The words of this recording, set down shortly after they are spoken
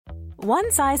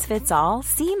One size fits all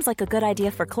seems like a good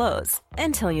idea for clothes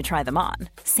until you try them on.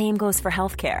 Same goes for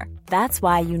healthcare. That's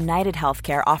why United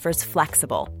Healthcare offers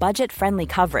flexible, budget-friendly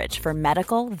coverage for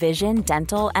medical, vision,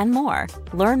 dental, and more.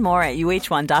 Learn more at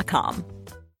uh1.com.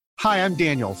 Hi, I'm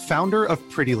Daniel, founder of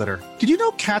Pretty Litter. Did you know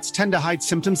cats tend to hide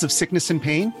symptoms of sickness and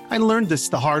pain? I learned this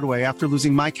the hard way after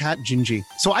losing my cat, Gingy.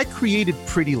 So I created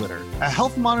Pretty Litter, a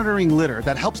health monitoring litter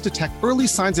that helps detect early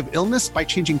signs of illness by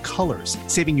changing colors,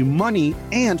 saving you money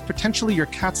and potentially your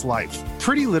cat's life.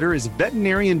 Pretty Litter is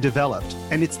veterinarian developed,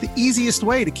 and it's the easiest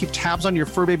way to keep tabs on your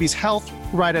fur baby's health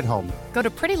right at home. Go to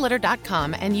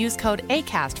prettylitter.com and use code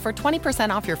ACAST for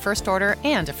 20% off your first order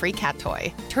and a free cat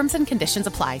toy. Terms and conditions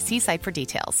apply. See site for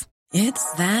details.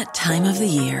 It's that time of the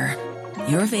year.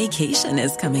 Your vacation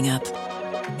is coming up.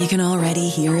 You can already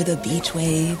hear the beach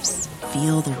waves,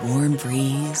 feel the warm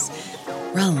breeze,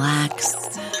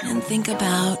 relax, and think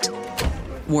about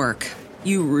work.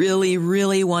 You really,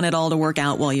 really want it all to work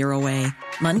out while you're away.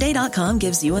 Monday.com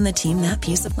gives you and the team that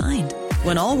peace of mind.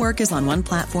 When all work is on one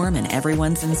platform and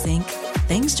everyone's in sync,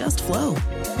 things just flow.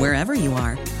 Wherever you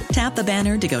are, tap the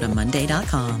banner to go to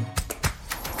Monday.com.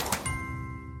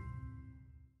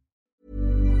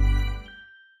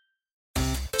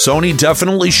 Sony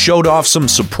definitely showed off some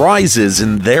surprises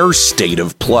in their state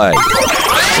of play.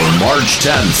 For March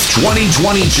 10th,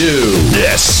 2022,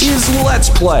 this is Let's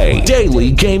Play Daily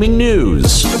Gaming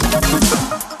News.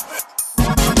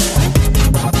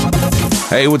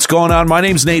 Hey, what's going on? My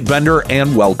name's Nate Bender,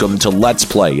 and welcome to Let's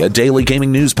Play, a daily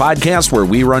gaming news podcast where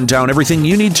we run down everything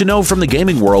you need to know from the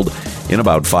gaming world in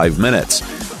about 5 minutes.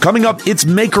 Coming up, it's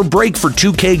make or break for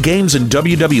 2K games and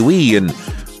WWE, and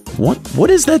what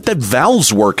is that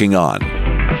Valve's working on?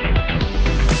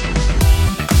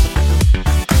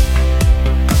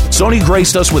 Sony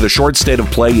graced us with a short state of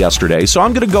play yesterday, so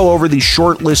I'm going to go over the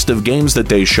short list of games that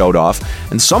they showed off,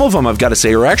 and some of them, I've got to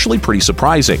say, are actually pretty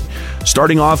surprising.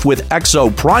 Starting off with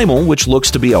Exoprimal, which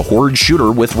looks to be a horde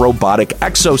shooter with robotic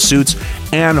exosuits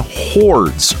and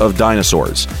hordes of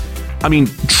dinosaurs. I mean,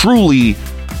 truly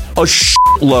a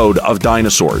shitload of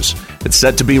dinosaurs. It's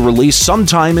set to be released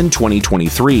sometime in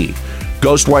 2023.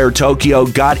 Ghostwire Tokyo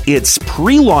got its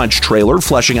pre-launch trailer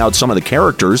fleshing out some of the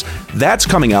characters. That's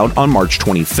coming out on March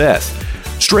 25th.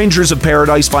 Strangers of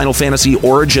Paradise Final Fantasy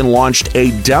Origin launched a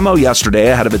demo yesterday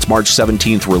ahead of its March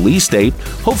 17th release date.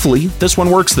 Hopefully, this one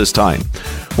works this time.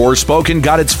 Forspoken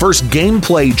got its first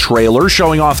gameplay trailer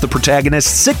showing off the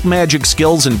protagonist's sick magic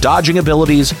skills and dodging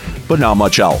abilities, but not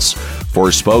much else.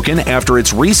 Forspoken, after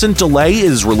its recent delay,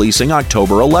 is releasing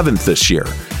October 11th this year.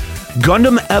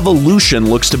 Gundam Evolution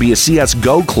looks to be a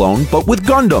CS:GO clone, but with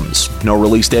Gundams. No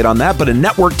release date on that, but a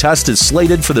network test is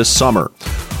slated for this summer.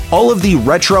 All of the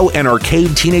retro and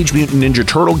arcade Teenage Mutant Ninja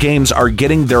Turtle games are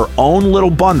getting their own little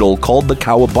bundle called the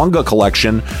Cowabunga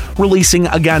Collection, releasing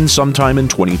again sometime in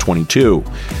 2022.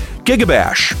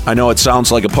 Gigabash. I know it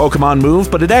sounds like a Pokemon move,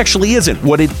 but it actually isn't.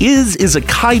 What it is a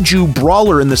kaiju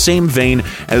brawler in the same vein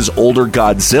as older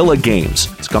Godzilla games.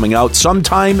 It's coming out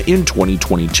sometime in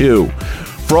 2022.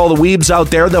 For all the weebs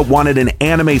out there that wanted an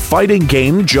anime fighting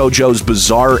game, JoJo's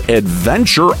Bizarre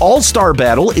Adventure All-Star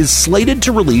Battle is slated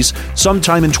to release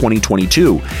sometime in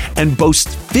 2022 and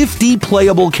boasts 50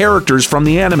 playable characters from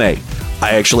the anime. I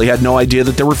actually had no idea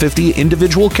that there were 50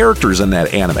 individual characters in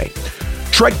that anime.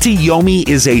 Trek to Yomi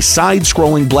is a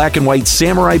side-scrolling black and white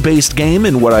samurai-based game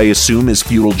in what I assume is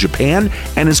feudal Japan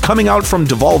and is coming out from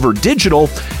Devolver Digital,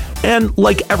 and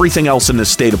like everything else in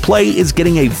this state of play, is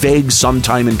getting a vague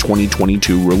sometime in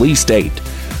 2022 release date.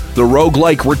 The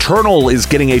roguelike Returnal is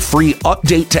getting a free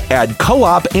update to add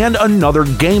co-op and another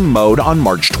game mode on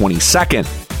March 22nd.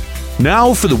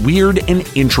 Now for the weird and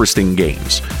interesting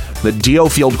games. The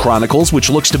DioField Chronicles,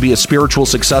 which looks to be a spiritual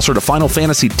successor to Final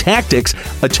Fantasy Tactics,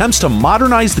 attempts to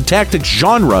modernize the tactics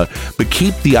genre, but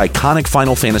keep the iconic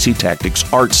Final Fantasy Tactics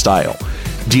art style.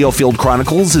 DioField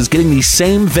Chronicles is getting the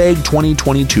same vague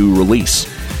 2022 release.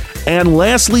 And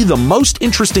lastly, the most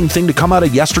interesting thing to come out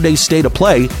of yesterday's state of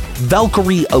play,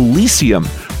 Valkyrie Elysium,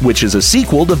 which is a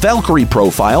sequel to Valkyrie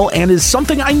Profile and is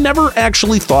something I never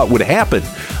actually thought would happen,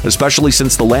 especially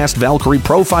since the last Valkyrie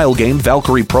Profile game,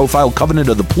 Valkyrie Profile Covenant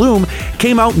of the Plume,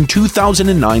 came out in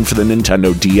 2009 for the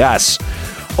Nintendo DS.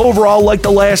 Overall, like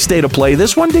the last state of play,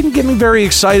 this one didn't get me very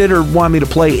excited or want me to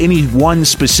play any one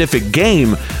specific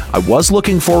game. I was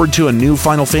looking forward to a new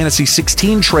Final Fantasy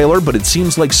XVI trailer, but it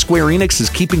seems like Square Enix is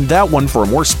keeping that one for a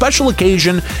more special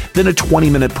occasion than a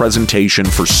 20-minute presentation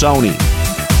for Sony.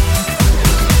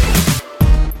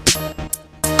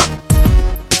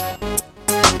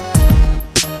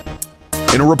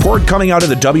 In a report coming out of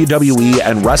the WWE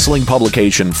and wrestling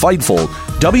publication Fightful,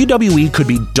 WWE could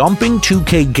be dumping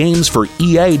 2K games for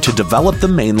EA to develop the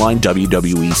mainline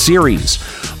WWE series.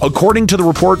 According to the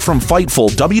report from Fightful,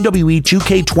 WWE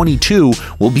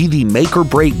 2K22 will be the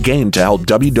make-or-break game to help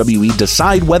WWE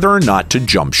decide whether or not to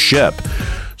jump ship.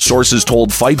 Sources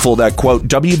told Fightful that, quote,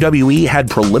 WWE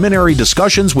had preliminary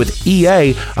discussions with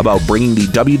EA about bringing the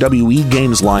WWE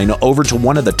games line over to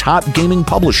one of the top gaming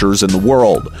publishers in the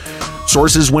world.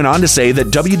 Sources went on to say that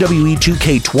WWE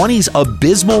 2K20's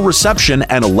abysmal reception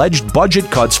and alleged budget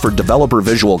cuts for developer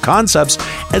visual concepts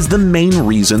as the main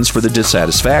reasons for the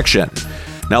dissatisfaction.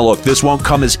 Now look, this won't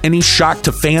come as any shock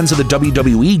to fans of the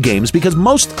WWE games because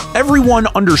most everyone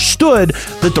understood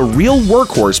that the real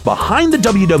workhorse behind the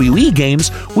WWE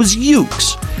games was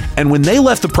Yuke's. And when they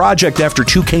left the project after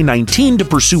 2K19 to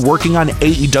pursue working on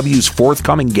AEW's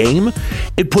forthcoming game,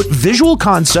 it put Visual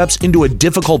Concepts into a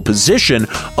difficult position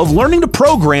of learning to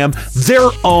program their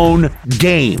own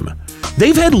game.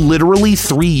 They've had literally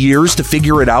 3 years to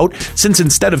figure it out since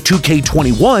instead of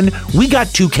 2K21, we got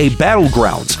 2K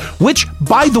Battlegrounds, which,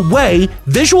 by the way,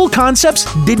 Visual Concepts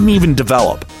didn't even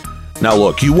develop. Now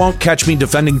look, you won't catch me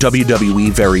defending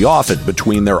WWE very often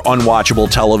between their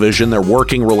unwatchable television, their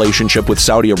working relationship with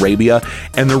Saudi Arabia,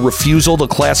 and their refusal to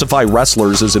classify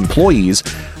wrestlers as employees.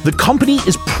 The company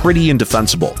is pretty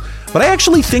indefensible, but I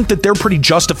actually think that they're pretty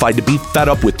justified to be fed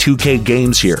up with 2K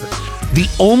games here. The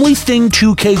only thing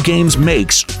 2K games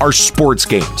makes are sports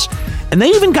games. And they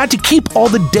even got to keep all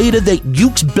the data that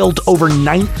Yuke's built over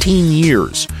 19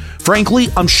 years. Frankly,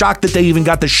 I'm shocked that they even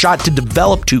got the shot to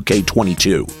develop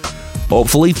 2K22.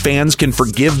 Hopefully, fans can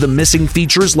forgive the missing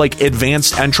features like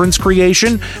advanced entrance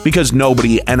creation because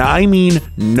nobody, and I mean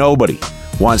nobody,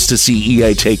 wants to see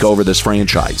EA take over this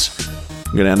franchise.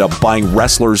 I'm going to end up buying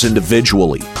wrestlers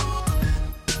individually.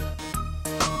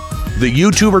 The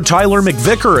YouTuber Tyler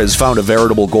McVicker has found a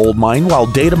veritable gold mine while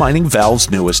data mining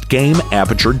Valve's newest game,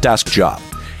 Aperture Desk Job.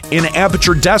 In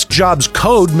Aperture Desk Job's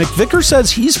code, McVicker says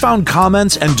he's found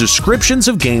comments and descriptions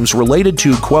of games related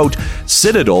to, quote,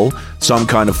 Citadel, some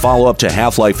kind of follow-up to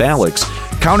Half-Life Alyx,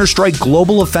 Counter-Strike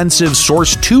Global Offensive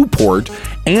Source 2 port,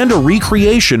 and a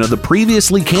recreation of the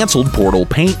previously canceled Portal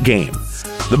Paint game.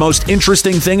 The most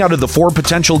interesting thing out of the 4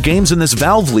 potential games in this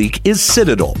Valve leak is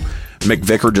Citadel.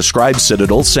 McVicker describes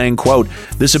Citadel, saying, quote,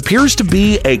 this appears to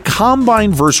be a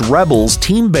Combine vs. Rebels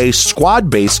team-based,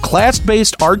 squad-based,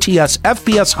 class-based RTS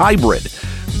FPS hybrid,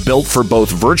 built for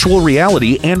both virtual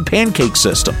reality and pancake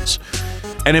systems.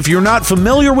 And if you're not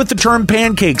familiar with the term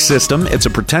pancake system, it's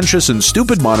a pretentious and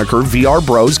stupid moniker VR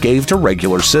bros gave to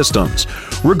regular systems.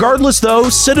 Regardless, though,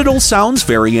 Citadel sounds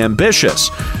very ambitious.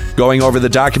 Going over the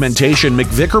documentation,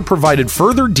 McVicker provided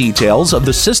further details of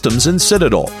the systems in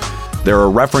Citadel. There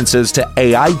are references to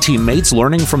AI teammates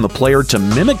learning from the player to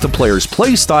mimic the player's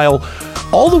playstyle,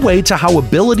 all the way to how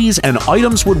abilities and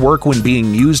items would work when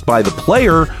being used by the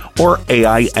player or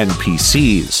AI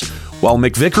NPCs. While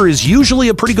McVicker is usually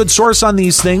a pretty good source on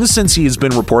these things since he has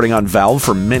been reporting on Valve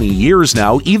for many years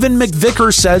now, even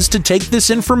McVicker says to take this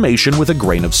information with a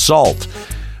grain of salt.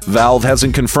 Valve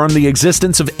hasn't confirmed the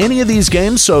existence of any of these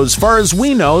games, so as far as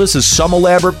we know, this is some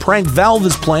elaborate prank Valve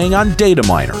is playing on data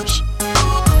miners.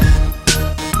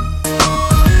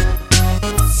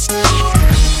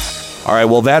 All right,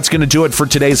 well, that's going to do it for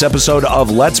today's episode of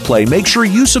Let's Play. Make sure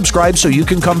you subscribe so you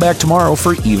can come back tomorrow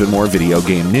for even more video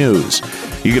game news.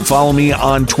 You can follow me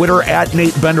on Twitter at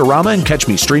NateBenderama and catch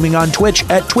me streaming on Twitch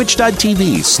at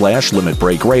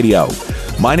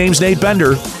twitch.tv/LimitBreakRadio. My name's Nate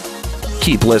Bender.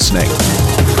 Keep listening.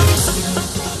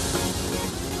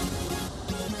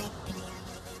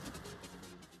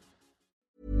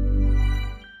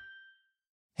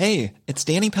 Hey, it's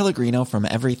Danny Pellegrino from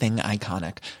Everything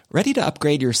Iconic. Ready to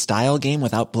upgrade your style game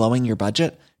without blowing your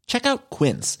budget? Check out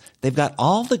Quince. They've got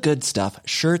all the good stuff,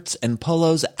 shirts and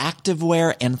polos,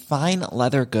 activewear, and fine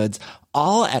leather goods,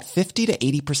 all at 50 to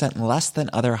 80% less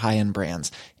than other high-end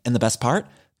brands. And the best part?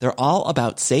 They're all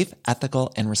about safe,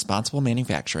 ethical, and responsible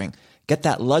manufacturing. Get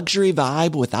that luxury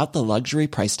vibe without the luxury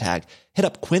price tag. Hit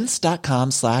up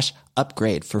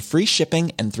quince.com/upgrade for free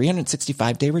shipping and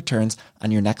 365-day returns on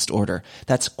your next order.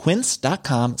 That's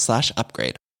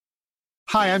quince.com/upgrade.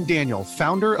 Hi, I'm Daniel,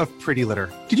 founder of Pretty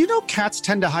Litter. Did you know cats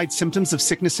tend to hide symptoms of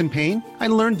sickness and pain? I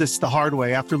learned this the hard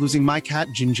way after losing my cat,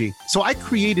 Gingy. So I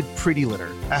created Pretty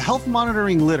Litter, a health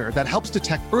monitoring litter that helps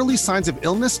detect early signs of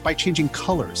illness by changing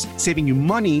colors, saving you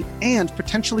money and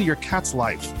potentially your cat's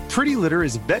life. Pretty Litter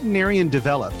is veterinarian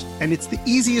developed, and it's the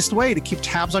easiest way to keep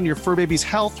tabs on your fur baby's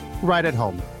health right at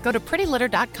home. Go to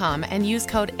prettylitter.com and use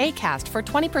code ACAST for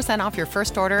 20% off your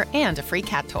first order and a free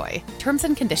cat toy. Terms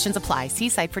and conditions apply. See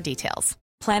site for details.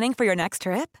 Planning for your next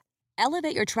trip?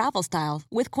 Elevate your travel style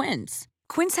with Quince.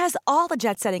 Quince has all the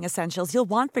jet-setting essentials you'll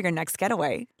want for your next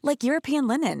getaway, like European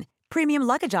linen, premium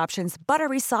luggage options,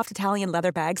 buttery soft Italian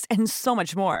leather bags, and so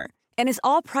much more. And is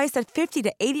all priced at 50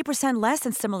 to 80% less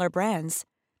than similar brands.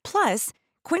 Plus,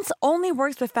 Quince only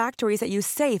works with factories that use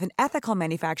safe and ethical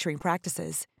manufacturing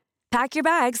practices. Pack your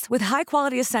bags with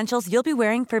high-quality essentials you'll be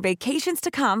wearing for vacations to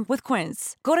come with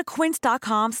Quince. Go to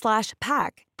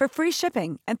quince.com/pack for free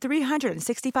shipping and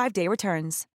 365-day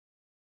returns.